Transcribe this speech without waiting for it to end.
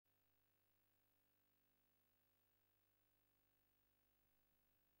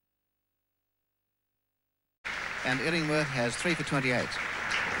and Illingworth has 3 for 28.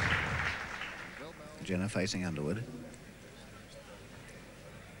 Jenner facing Underwood.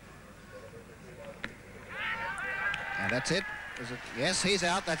 And that's it. Is it? Yes, he's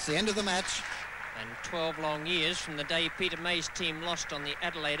out. That's the end of the match. And 12 long years from the day Peter May's team lost on the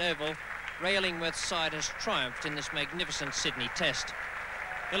Adelaide Oval, Ray Illingworth's side has triumphed in this magnificent Sydney Test.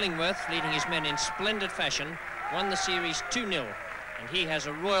 Illingworth, leading his men in splendid fashion, won the series 2-0, and he has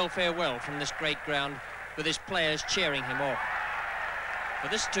a royal farewell from this great ground with his players cheering him off. For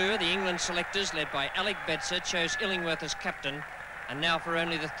this tour, the England selectors, led by Alec Betzer, chose Illingworth as captain, and now for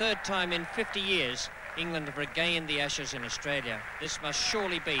only the third time in 50 years, England have regained the Ashes in Australia. This must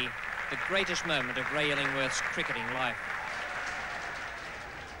surely be the greatest moment of Ray Illingworth's cricketing life.